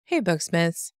Hey,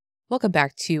 Booksmiths. Welcome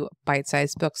back to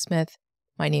Byte-Sized Booksmith.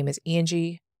 My name is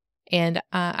Angie, and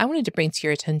I wanted to bring to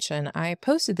your attention, I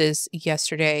posted this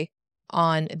yesterday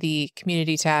on the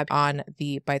community tab on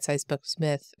the Byte-Sized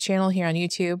Booksmith channel here on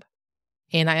YouTube,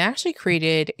 and I actually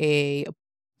created a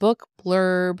book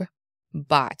blurb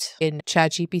bot in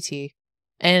ChatGPT,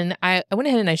 and I went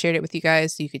ahead and I shared it with you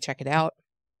guys so you could check it out.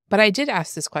 But I did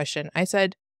ask this question. I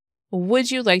said, would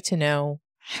you like to know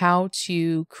how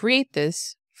to create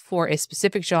this for a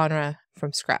specific genre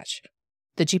from scratch?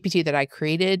 The GPT that I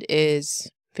created is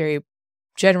very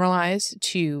generalized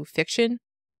to fiction.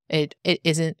 It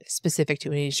isn't specific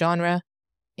to any genre.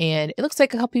 And it looks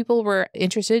like a couple people were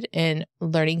interested in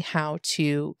learning how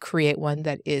to create one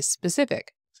that is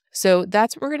specific. So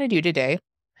that's what we're going to do today.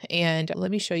 And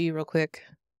let me show you real quick.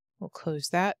 We'll close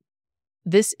that.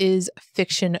 This is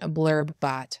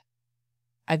FictionBlurbBot.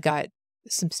 I've got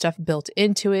some stuff built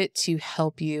into it to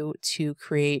help you to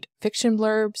create fiction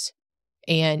blurbs.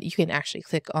 And you can actually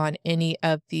click on any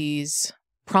of these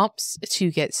prompts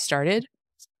to get started.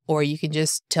 Or you can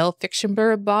just tell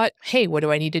FictionBlurbBot, hey, what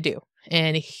do I need to do?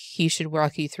 And he should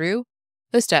walk you through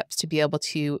the steps to be able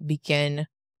to begin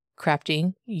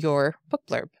crafting your book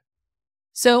blurb.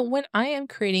 So when I am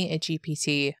creating a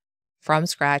GPT from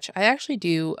scratch, I actually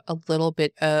do a little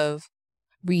bit of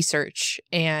research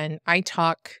and I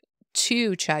talk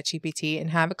to ChatGPT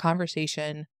and have a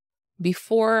conversation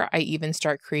before I even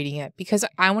start creating it, because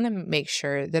I want to make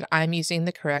sure that I'm using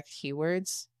the correct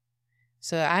keywords.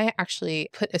 So I actually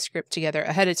put a script together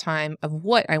ahead of time of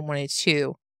what I wanted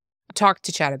to talk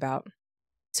to Chat about.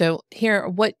 So here,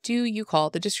 what do you call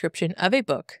the description of a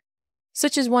book,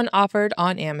 such as one offered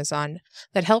on Amazon,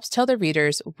 that helps tell the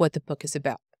readers what the book is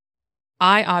about?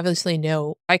 I obviously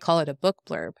know I call it a book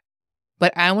blurb,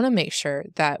 but I want to make sure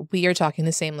that we are talking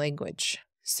the same language.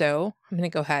 So I'm going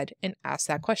to go ahead and ask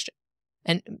that question.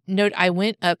 And note, I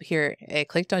went up here, I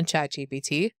clicked on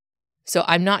ChatGPT. So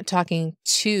I'm not talking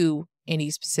to any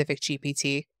specific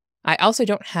GPT. I also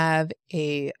don't have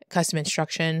a custom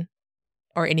instruction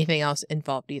or anything else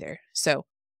involved either. So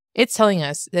it's telling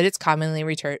us that it's commonly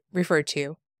referred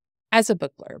to as a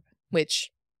book blurb, which,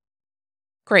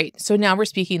 great. So now we're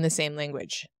speaking the same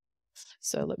language.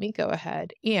 So let me go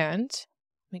ahead and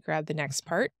let me grab the next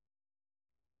part.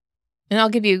 And I'll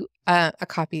give you a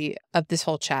copy of this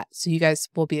whole chat so you guys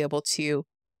will be able to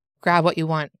grab what you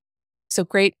want. So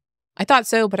great. I thought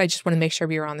so, but I just want to make sure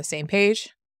we were on the same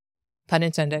page. Pun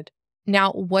intended.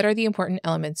 Now, what are the important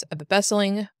elements of a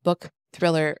best-selling book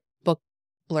thriller book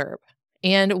blurb?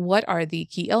 And what are the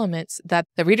key elements that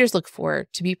the readers look for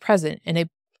to be present in a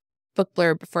book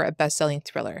blurb for a best-selling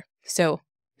thriller? So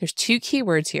there's two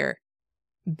keywords here: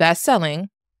 best-selling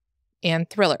and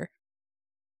thriller.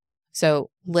 So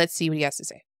let's see what he has to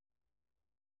say.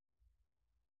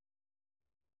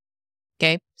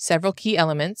 Okay, several key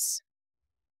elements.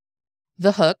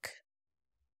 The hook.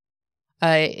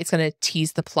 It's going to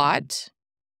tease the plot.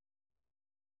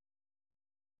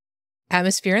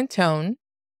 Atmosphere and tone.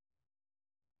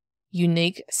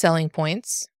 Unique selling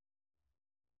points.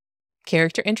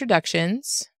 Character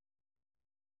introductions.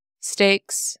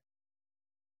 Stakes.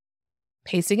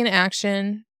 Pacing and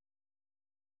action.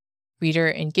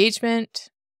 Reader engagement.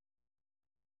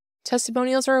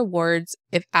 Testimonials or awards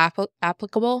if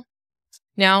applicable.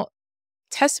 Now,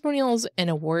 testimonials and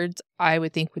awards I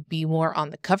would think would be more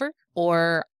on the cover,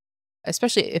 or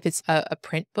especially if it's a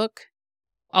print book.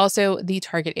 Also, the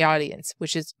target audience,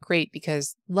 which is great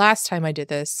because last time I did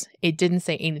this, it didn't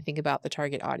say anything about the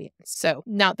target audience. So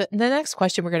now the next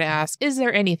question we're going to ask, is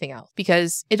there anything else?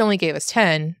 Because it only gave us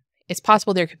 10. It's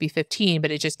possible there could be 15, but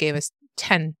it just gave us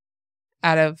 10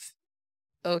 out of,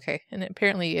 okay. And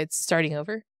apparently it's starting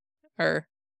over, or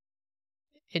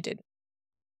it did.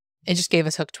 It just gave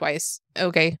us hook twice.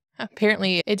 Okay.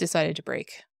 Apparently it decided to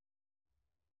break.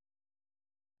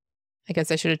 I guess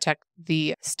I should have checked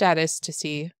the status to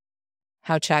see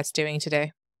how chat's doing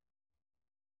today.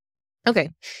 Okay.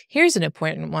 Here's an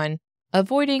important one.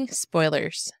 Avoiding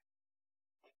spoilers.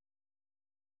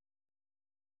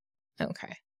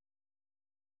 Okay.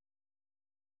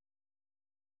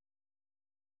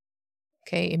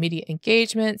 Okay, immediate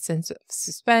engagement, sense of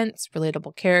suspense,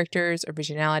 relatable characters,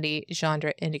 originality,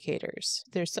 genre indicators.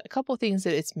 There's a couple things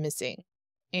that it's missing.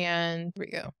 And here we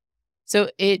go. So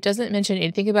it doesn't mention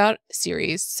anything about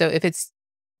series. So if it's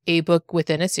a book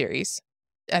within a series,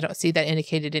 I don't see that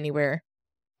indicated anywhere.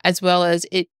 As well as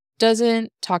it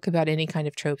doesn't talk about any kind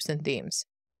of tropes and themes.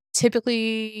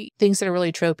 Typically, things that are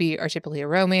really tropey are typically a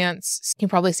romance. You can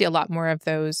probably see a lot more of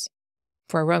those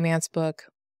for a romance book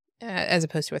as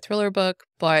opposed to a thriller book,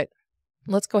 but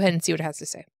let's go ahead and see what it has to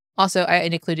say. Also, I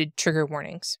included trigger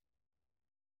warnings.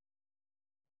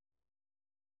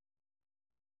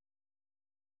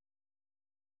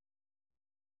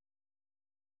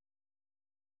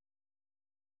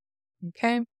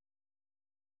 Okay.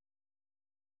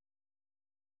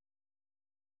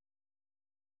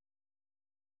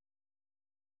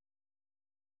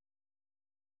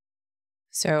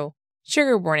 So,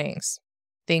 trigger warnings.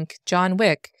 Think John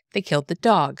Wick, they killed the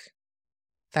dog.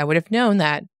 If I would have known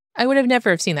that, I would have never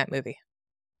have seen that movie.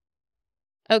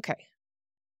 Okay.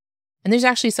 And there's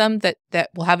actually some that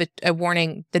will have a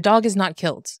warning, the dog is not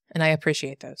killed, and I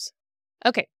appreciate those.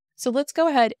 Okay. So let's go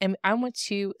ahead and I want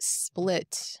to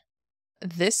split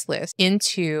this list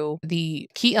into the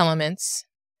key elements,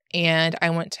 and I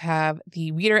want to have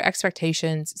the reader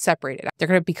expectations separated. They're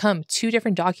going to become two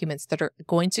different documents that are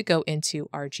going to go into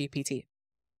our GPT.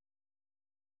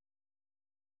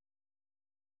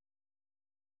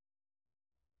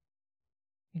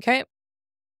 Okay.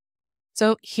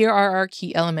 So here are our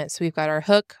key elements. We've got our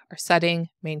hook, our setting,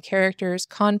 main characters,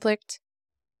 conflict,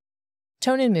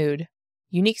 tone and mood,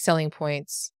 unique selling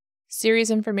points,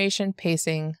 series information,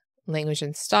 pacing, language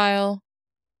and style,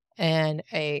 and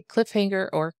a cliffhanger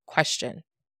or question.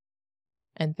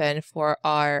 And then for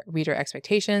our reader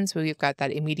expectations, we've got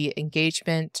that immediate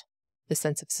engagement, the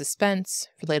sense of suspense,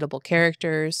 relatable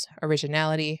characters,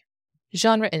 originality,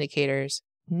 genre indicators,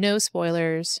 no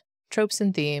spoilers, tropes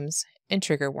and themes, and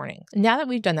trigger warnings. Now that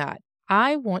we've done that,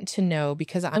 I want to know,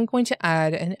 because I'm going to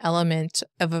add an element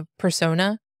of a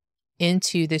persona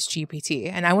into this GPT,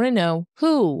 and I want to know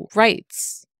who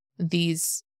writes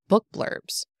these book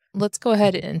blurbs. Let's go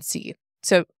ahead and see.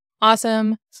 So,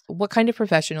 awesome. What kind of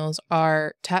professionals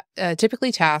are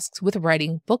typically tasked with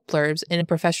writing book blurbs in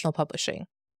professional publishing?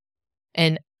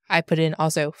 And I put in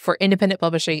also for independent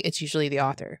publishing, it's usually the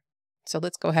author. So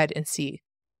let's go ahead and see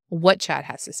what chat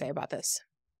has to say about this.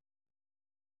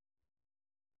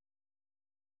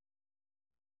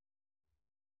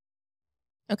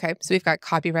 Okay, so we've got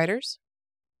copywriters,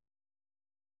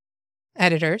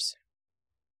 editors,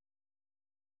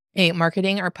 a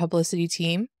marketing or publicity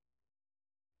team,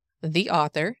 the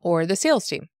author, or the sales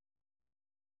team.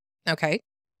 Okay,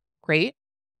 great.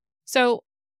 So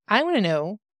I want to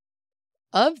know,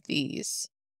 of these,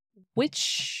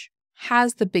 which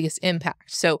has the biggest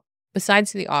impact? So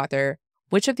besides the author,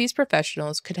 which of these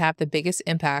professionals could have the biggest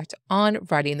impact on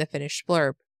writing the finished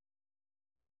blurb?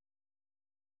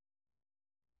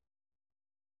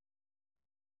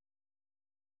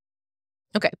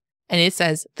 Okay, and it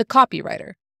says the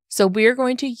copywriter. So we're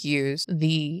going to use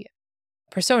the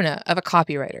persona of a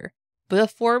copywriter.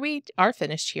 Before we are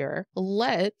finished here,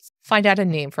 let's find out a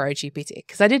name for our GPT,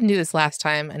 because I didn't do this last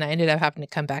time and I ended up having to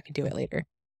come back and do it later.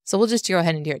 So we'll just go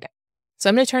ahead and do it now. So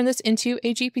I'm going to turn this into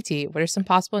a GPT. What are some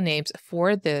possible names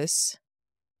for this?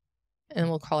 And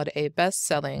we'll call it a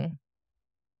best-selling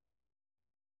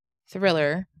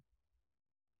thriller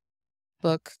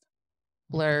book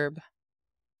blurb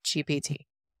GPT.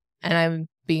 And I'm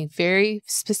being very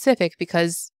specific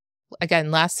because,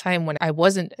 again, last time when I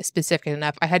wasn't specific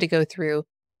enough, I had to go through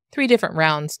 3 different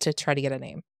rounds to try to get a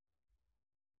name.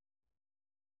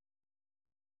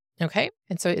 Okay,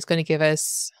 and so it's going to give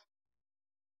us,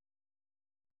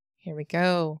 here we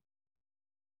go.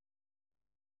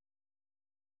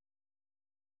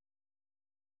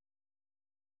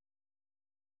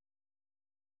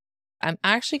 I'm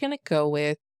actually going to go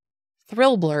with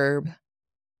Thrill Blurb,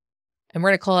 and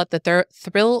we're going to call it the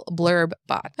Thrill Blurb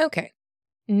Bot. Okay,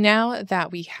 now that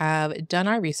we have done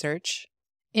our research,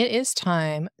 it is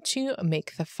time to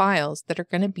make the files that are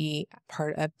going to be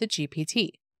part of the GPT.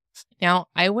 Now,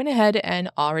 I went ahead and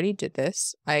already did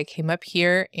this. I came up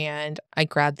here and I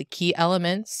grabbed the key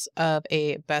elements of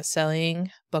a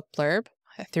best-selling book blurb.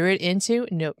 I threw it into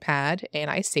Notepad and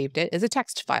I saved it as a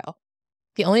text file.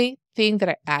 The only thing that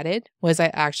I added was I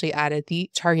actually added the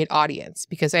target audience,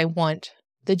 because I want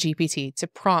the GPT to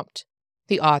prompt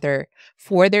the author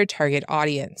for their target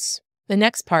audience. The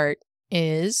next part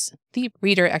is the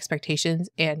reader expectations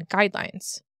and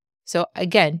guidelines. So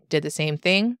again, did the same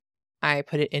thing. I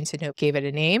put it into Note, gave it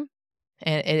a name,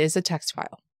 and it is a text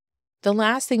file. The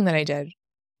last thing that I did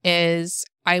is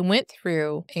I went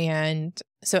through, and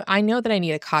so I know that I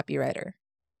need a copywriter.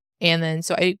 And then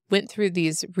so I went through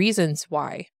these reasons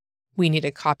why we need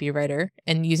a copywriter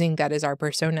and using that as our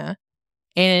persona.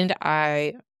 And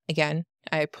I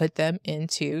put them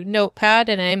into Notepad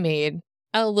and I made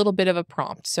a little bit of a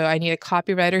prompt. So I need a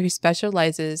copywriter who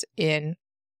specializes in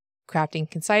crafting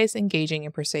concise, engaging,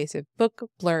 and persuasive book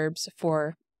blurbs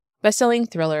for best-selling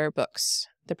thriller books.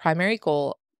 The primary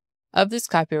goal of this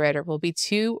copywriter will be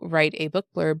to write a book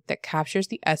blurb that captures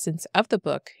the essence of the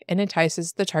book and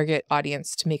entices the target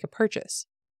audience to make a purchase.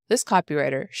 This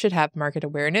copywriter should have market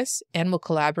awareness and will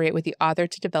collaborate with the author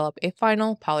to develop a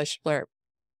final polished blurb.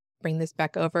 Bring this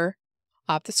back over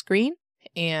off the screen,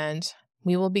 and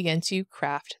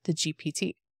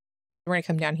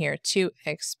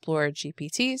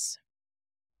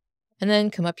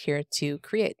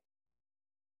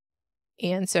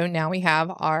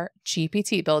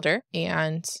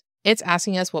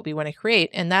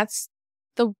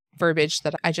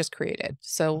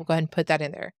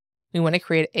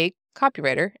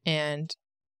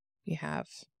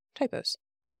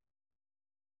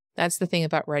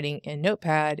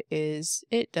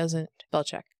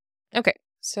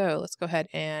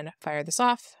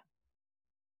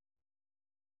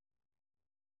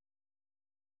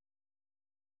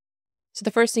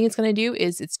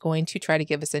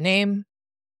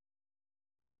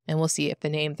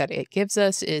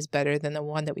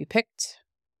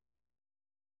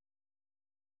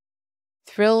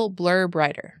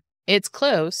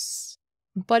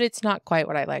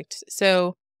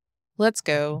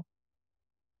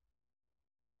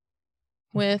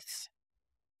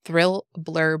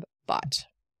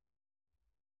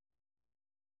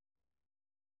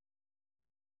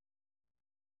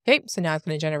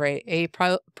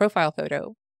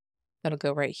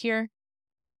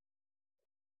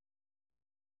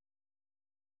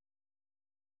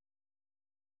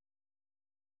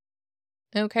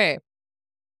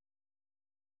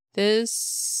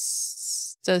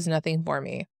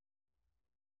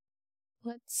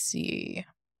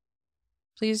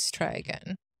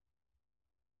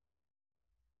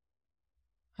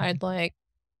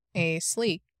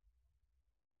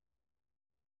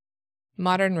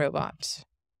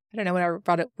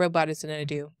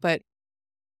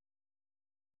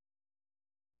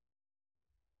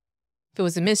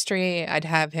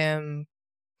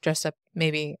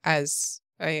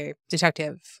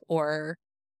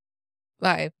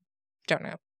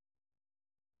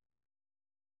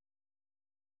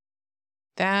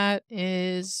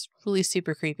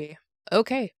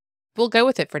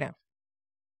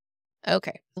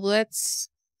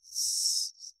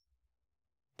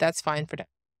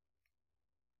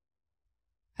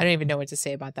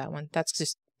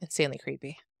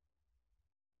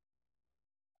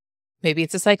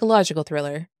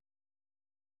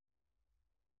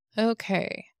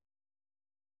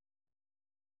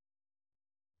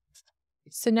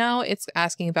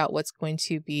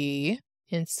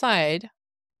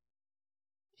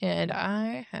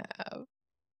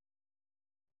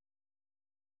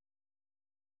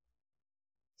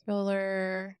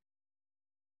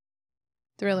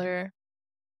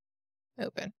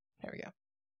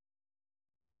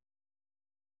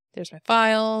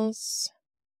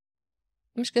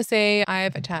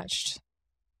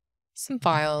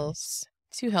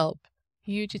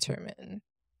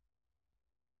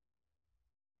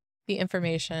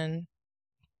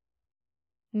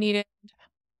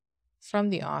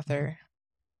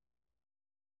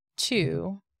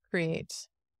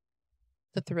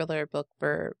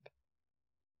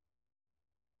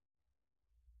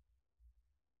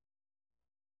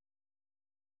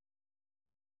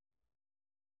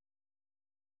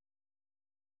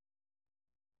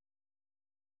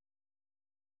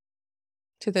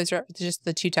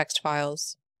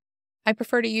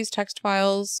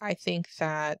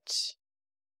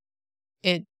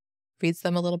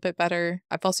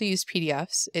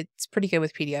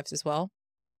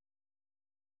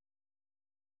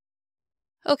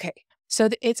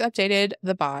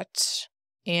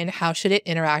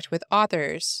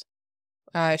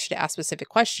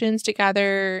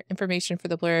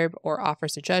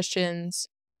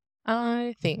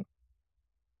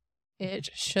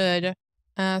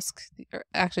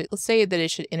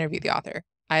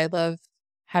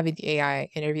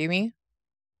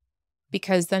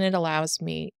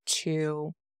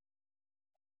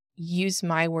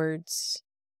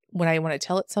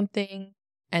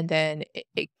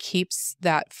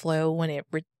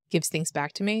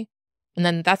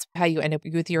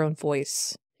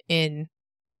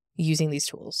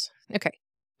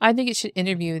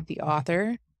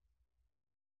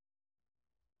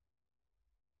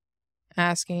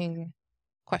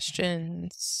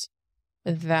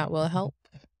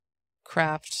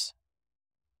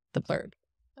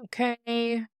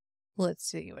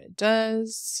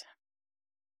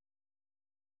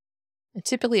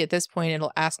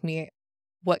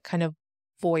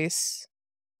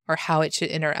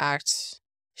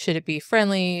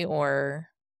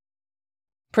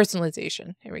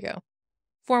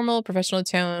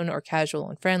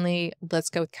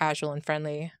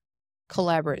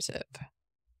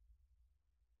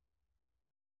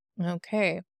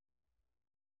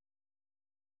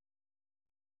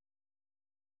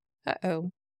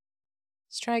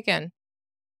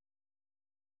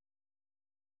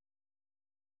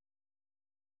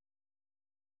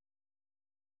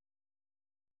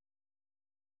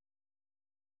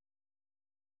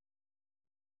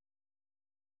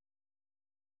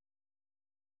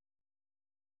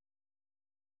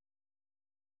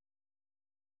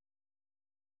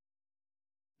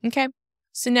Okay.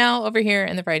 So now over here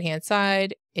in the right-hand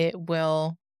side, it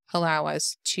will allow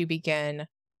us to begin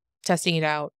testing it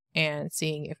out and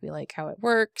seeing if we like how it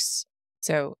works.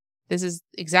 So this is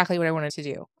exactly what I wanted to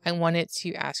do. I wanted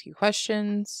to ask you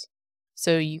questions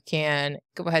so you can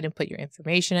go ahead and put your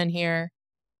information in here,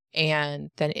 and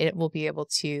then it will be able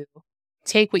to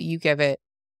take what you give it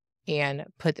and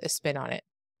put a spin on it.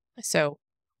 So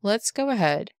let's go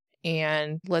ahead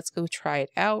and let's go try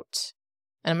it out.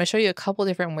 And I'm going to show you a couple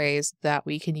different ways that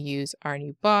we can use our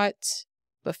new bot.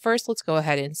 But first, let's go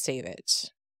ahead and save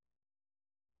it.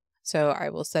 So I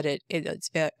will set it, it's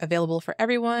available for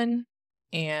everyone,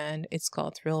 and it's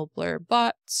called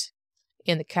FictionBlurbBot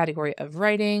in the category of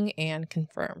writing, and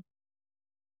confirm.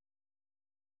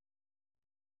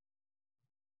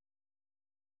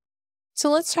 So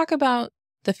let's talk about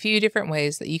the few different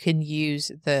ways that you can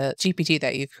use the GPT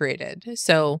that you've created.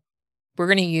 So we're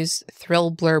going to use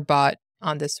FictionBlurbBot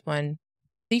on this one.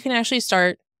 You can actually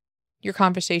start your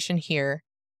conversation here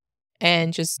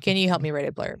and just, can you help me write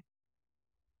a blurb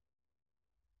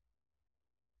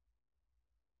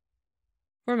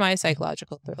for my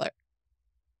psychological thriller?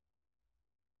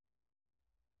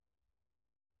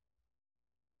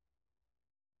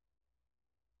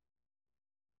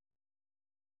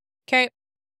 Okay.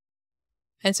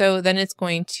 And so then it's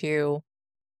going to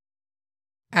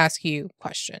ask you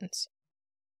questions.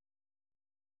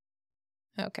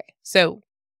 Okay. So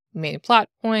main plot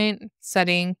point,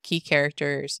 setting, key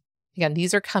characters. Again,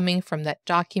 these are coming from that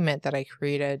document that I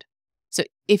created. So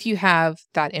if you have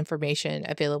that information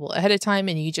available ahead of time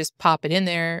and you just pop it in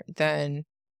there, then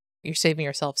you're saving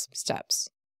yourself some steps.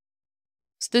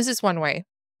 So this is one way.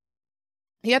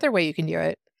 The other way you can do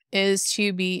it is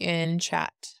to be in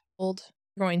chat. We're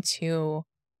going to,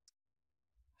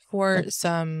 for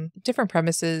some different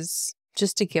premises,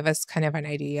 just to give us kind of an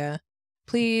idea,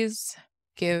 please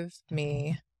give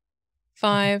me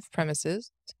 5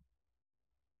 premises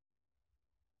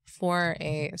for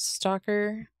a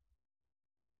stalker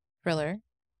thriller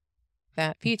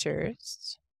that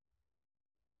features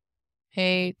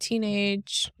a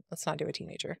teenage, let's not do a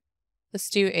teenager. Let's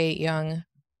do a young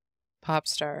pop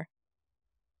star.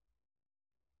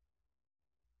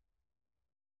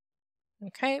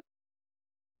 Okay.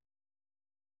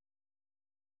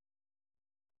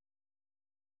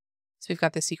 So we've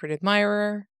got the secret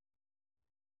admirer,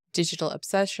 digital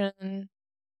obsession,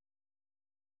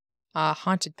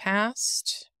 haunted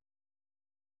past,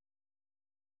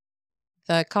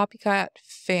 the copycat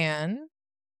fan,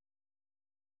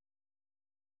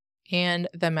 and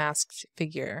the masked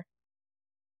figure.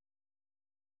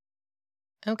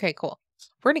 Okay, cool.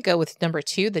 We're going to go with number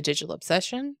 2, the digital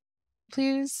obsession.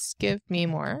 Please give me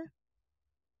more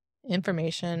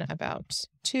information about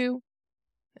 2.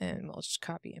 And we'll just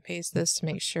copy and paste this to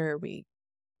make sure we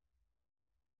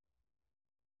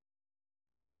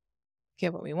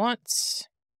get what we want.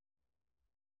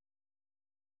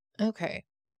 Okay,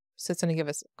 so it's going to give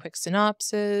us a quick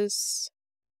synopsis,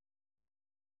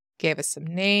 gave us some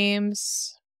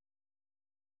names.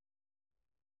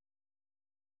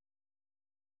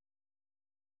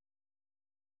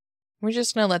 We're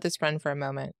just going to let this run for a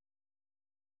moment.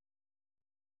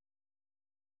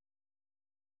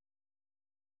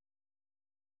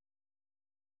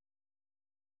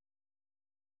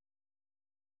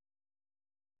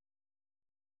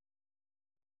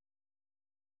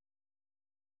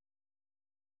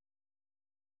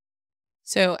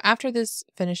 So after this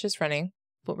finishes running,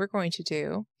 what we're going to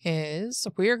do is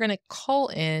we're going to call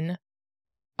in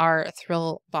our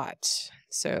thrill bot.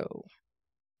 So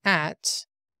at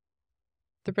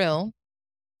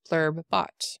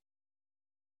FictionBlurbBot.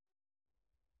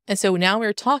 And so now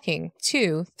we're talking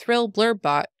to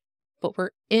FictionBlurbBot, but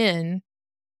we're in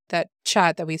that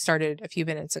chat that we started a few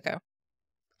minutes ago.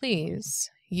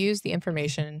 Please use the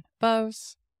information above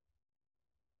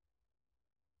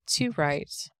to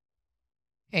write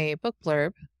a book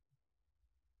blurb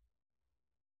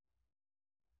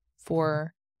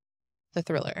for the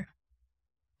thriller.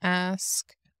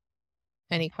 Ask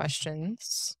any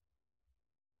questions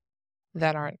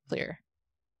that aren't clear.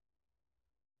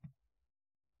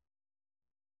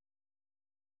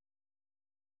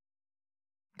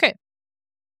 Okay,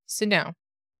 so now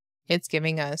it's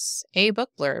giving us a book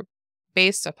blurb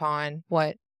based upon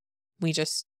what we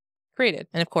just created.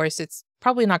 And of course, it's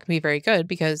probably not going to be very good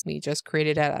because we just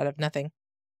created it out of nothing.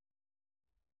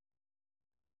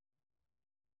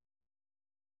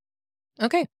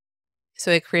 Okay,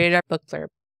 so it created our book blurb.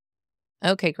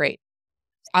 Okay, great.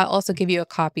 I'll also give you a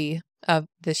copy of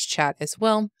this chat as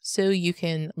well, so you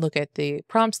can look at the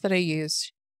prompts that I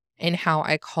used and how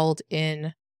I called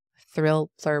in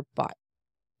FictionBlurbBot.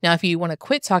 Now, if you want to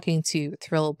quit talking to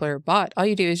FictionBlurbBot, all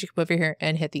you do is you come over here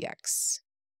and hit the X.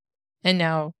 And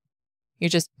now you're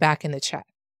just back in the chat.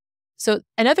 So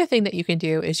another thing that you can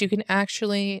do is you can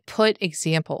actually put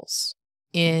examples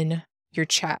in your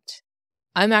chat.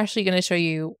 I'm actually going to show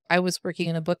you, I was working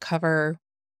in a book cover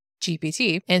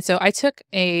GPT. And so I took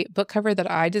a book cover that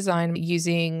I designed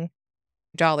using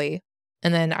Dolly,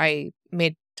 and then I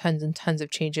made tons and tons of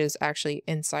changes actually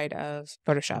inside of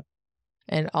Photoshop.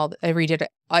 And I redid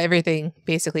everything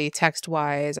basically text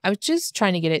wise. I was just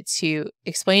trying to get it to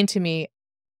explain to me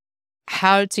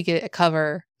how to get a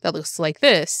cover that looks like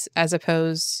this as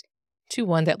opposed to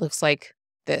one that looks like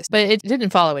this. But it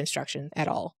didn't follow instruction at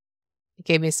all. It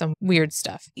gave me some weird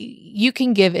stuff. You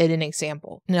can give it an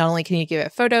example. Not only can you give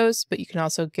it photos, but you can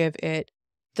also give it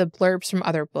the blurbs from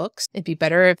other books. It'd be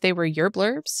better if they were your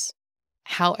blurbs.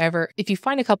 However, if you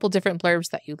find a couple different blurbs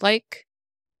that you like,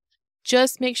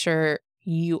 just make sure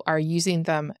you are using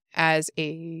them as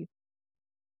a,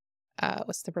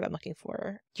 what's the word I'm looking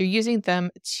for? You're using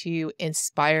them to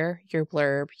inspire your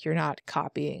blurb. You're not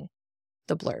copying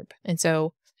the blurb. And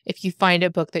so if you find a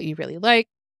book that you really like,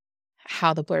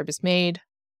 how the blurb is made,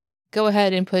 go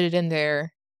ahead and put it in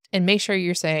there and make sure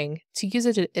you're saying to use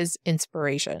it as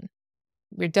inspiration.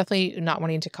 We're definitely not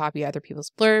wanting to copy other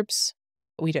people's blurbs.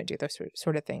 We don't do those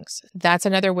sort of things. That's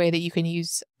another way that you can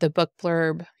use the book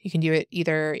blurb. You can do it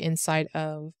either inside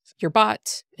of your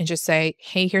bot and just say,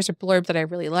 hey, here's a blurb that I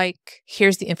really like.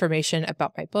 Here's the information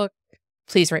about my book.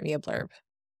 Please write me a blurb.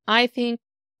 I think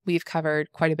we've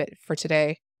covered quite a bit for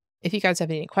today. If you guys have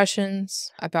any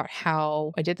questions about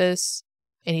how I did this,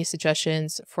 any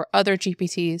suggestions for other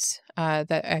GPTs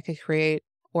that I could create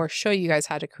or show you guys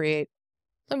how to create,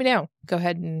 let me know. Go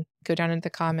ahead and go down into the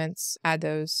comments, add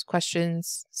those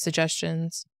questions,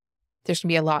 suggestions. There's going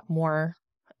to be a lot more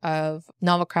of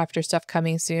novel crafter stuff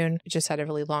coming soon. I just had a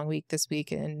really long week this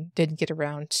week and didn't get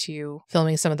around to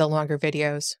filming some of the longer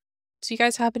videos. So you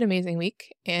guys have an amazing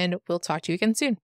week, and we'll talk to you again soon.